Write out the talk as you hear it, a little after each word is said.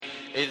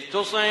إذ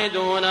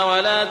تصعدون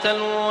ولا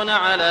تلوون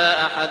على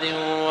أحد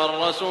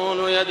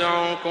والرسول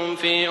يدعوكم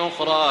في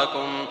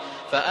أخراكم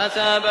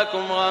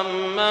فأثابكم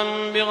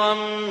غما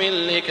بغم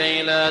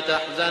لكي لا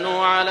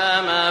تحزنوا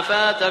على ما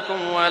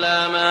فاتكم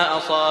ولا ما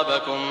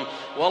أصابكم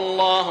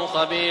والله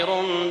خبير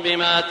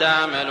بما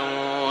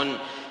تعملون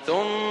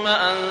ثم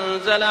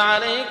أنزل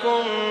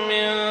عليكم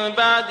من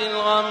بعد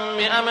الغم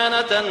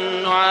أمنة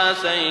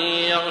نعاسا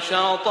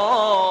يغشى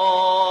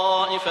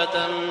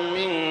طائفة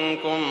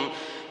منكم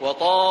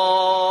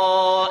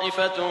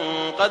وطائفة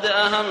قد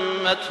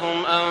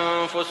أهمتهم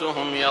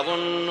أنفسهم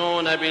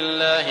يظنون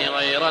بالله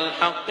غير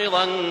الحق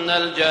ظن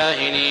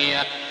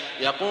الجاهلية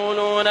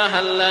يقولون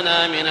هل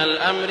لنا من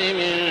الأمر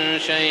من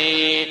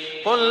شيء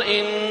قل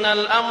إن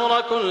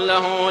الأمر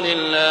كله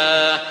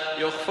لله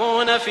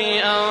يخفون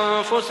في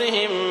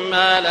أنفسهم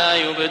ما لا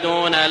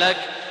يبدون لك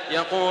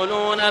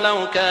يقولون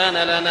لو كان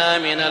لنا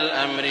من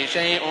الأمر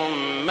شيء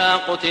ما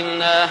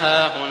قتلنا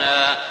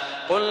هاهنا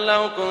قل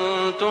لو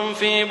كنتم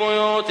في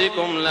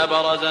بيوتكم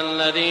لبرز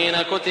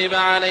الذين كتب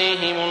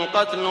عليهم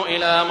القتل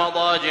إلى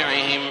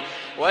مضاجعهم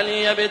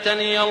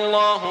وليبتلي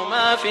الله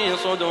ما في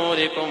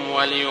صدوركم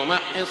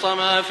وليمحص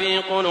ما في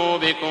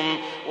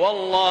قلوبكم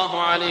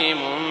والله عليم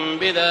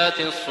بذات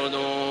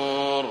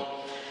الصدور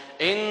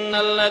إن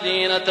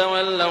الذين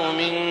تولوا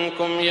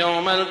منكم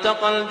يوم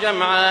التقى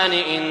الجمعان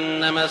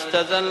إنما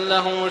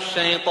استزلهم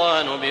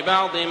الشيطان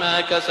ببعض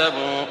ما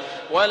كسبوا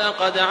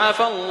ولقد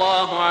عفى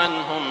الله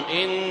عنهم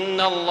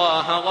إن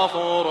الله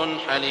غفور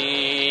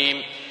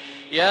حليم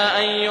يا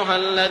أيها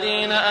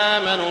الذين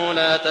آمنوا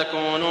لا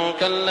تكونوا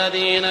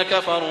كالذين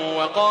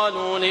كفروا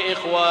وقالوا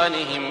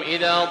لإخوانهم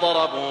إذا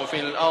ضربوا في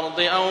الأرض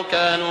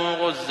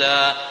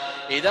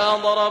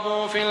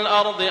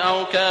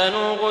أو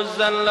كانوا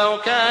غزا لو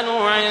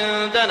كانوا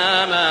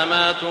عندنا ما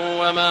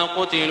ماتوا وما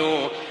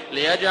قتلوا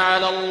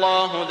ليجعل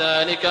الله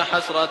ذلك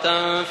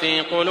حسرة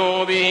في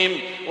قلوبهم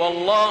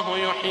والله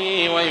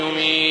يحيي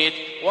ويميت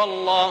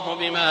والله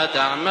بما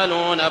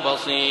تعملون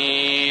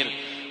بصير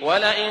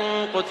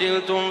ولئن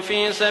قتلتم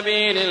في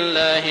سبيل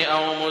الله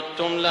أو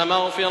متم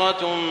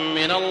لمغفرة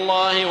من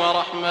الله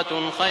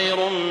ورحمة خير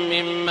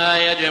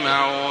مما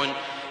يجمعون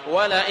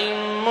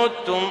ولئن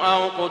متم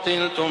أو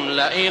قتلتم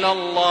لإلى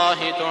الله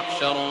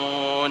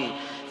تحشرون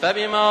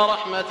فبما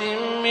رحمة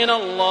من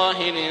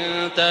الله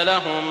لنت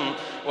لهم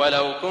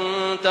ولو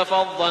كنت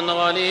فظا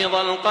غليظ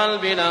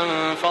القلب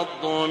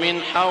لانفضوا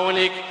من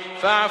حولك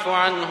فاعف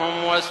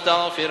عنهم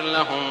واستغفر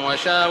لهم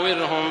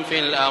وشاورهم في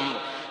الأمر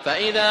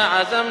فإذا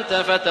عزمت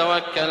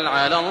فتوكل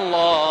على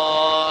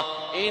الله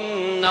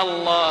إن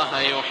الله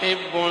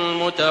يحب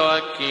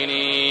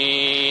المتوكلين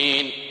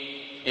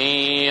إن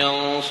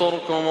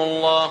ينصركم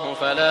الله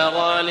فلا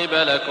غالب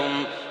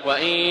لكم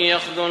وإن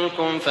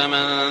يخذلكم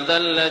فمن ذا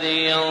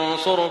الذي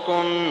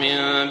ينصركم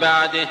من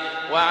بعده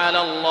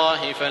وعلى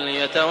الله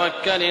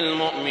فليتوكل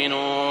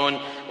المؤمنون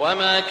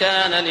وما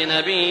كان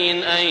لنبي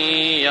أن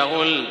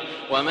يغل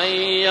ومن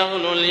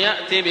يغل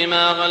يأت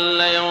بما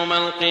غل يوم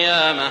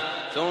القيامة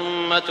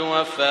ثم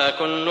توفى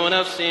كل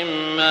نفس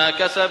ما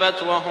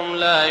كسبت وهم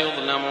لا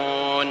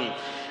يظلمون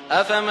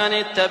أفمن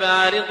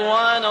اتبع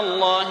رضوان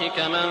الله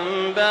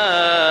كمن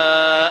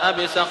باء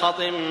بسخط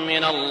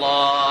من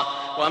الله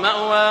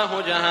ومأواه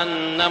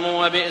جهنم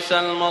وبئس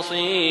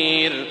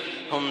المصير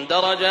هم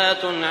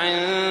درجات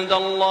عند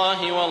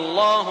الله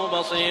والله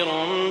بصير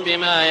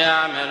بما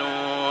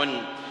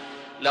يعملون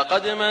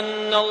لقد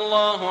من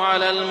الله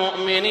على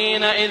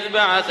المؤمنين إذ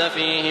بعث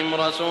فيهم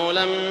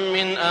رسولا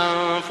من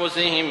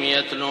أنفسهم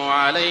يتلو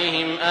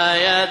عليهم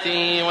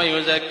آياته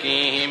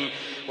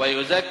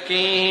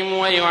ويزكيهم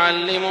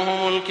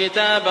ويعلمهم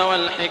الكتاب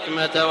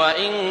والحكمة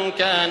وإن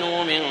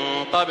كانوا من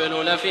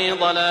قبل لفي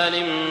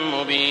ضلال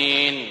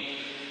مبين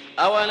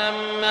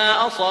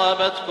أولما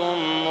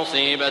أصابتكم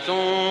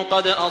مصيبة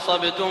قد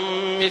أصبتم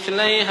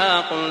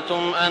مثليها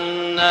قلتم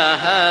أنى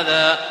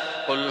هذا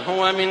قل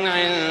هو من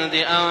عند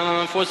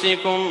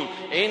أنفسكم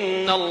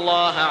إن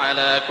الله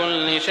على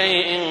كل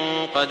شيء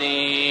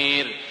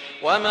قدير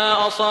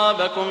وما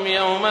أصابكم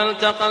يوم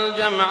التقى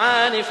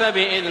الجمعان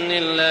فبإذن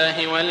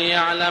الله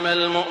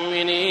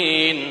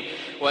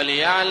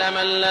وليعلم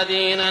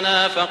الذين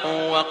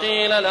نافقوا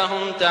وقيل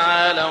لهم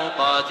تعالوا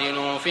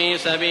قاتلوا في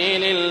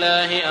سبيل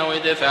الله أو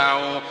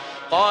ادفعوا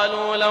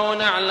قالوا لو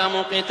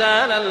نعلم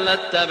قتالا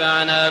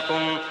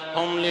لاتبعناكم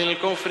هم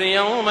للكفر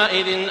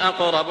يومئذ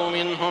أقرب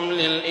منهم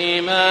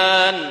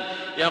للإيمان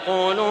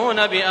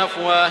يقولون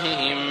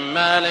بأفواههم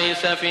ما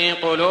ليس في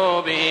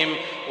قلوبهم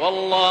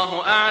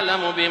والله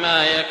أعلم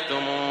بما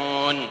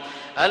يكتمون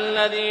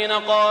الذين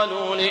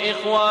قالوا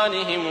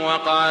لإخوانهم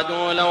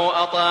وقعدوا لو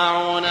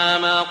أطاعونا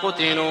ما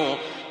قتلوا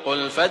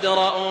قل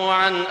فادرءوا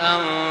عن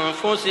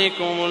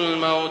أنفسكم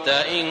الموت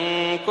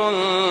إن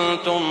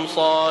كنتم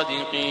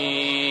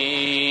صادقين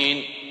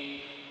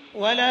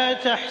ولا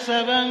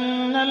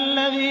تحسبن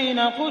الذين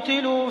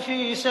قتلوا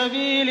في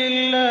سبيل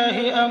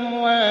الله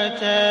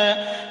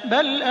أمواتا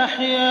بل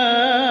أحياء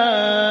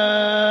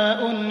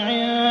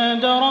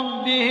عند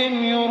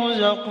ربهم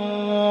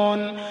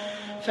يرزقون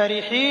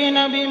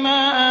فرحين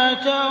بما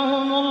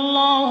آتاهم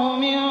الله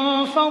من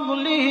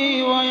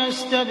فضله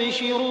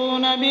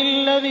ويستبشرون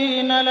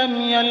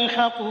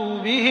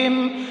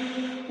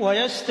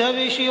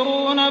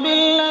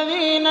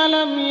بالذين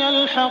لم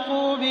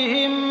يلحقوا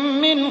بهم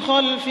من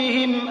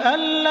خلفهم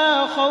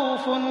ألا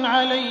خوف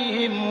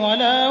عليهم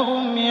ولا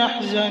هم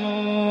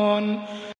يحزنون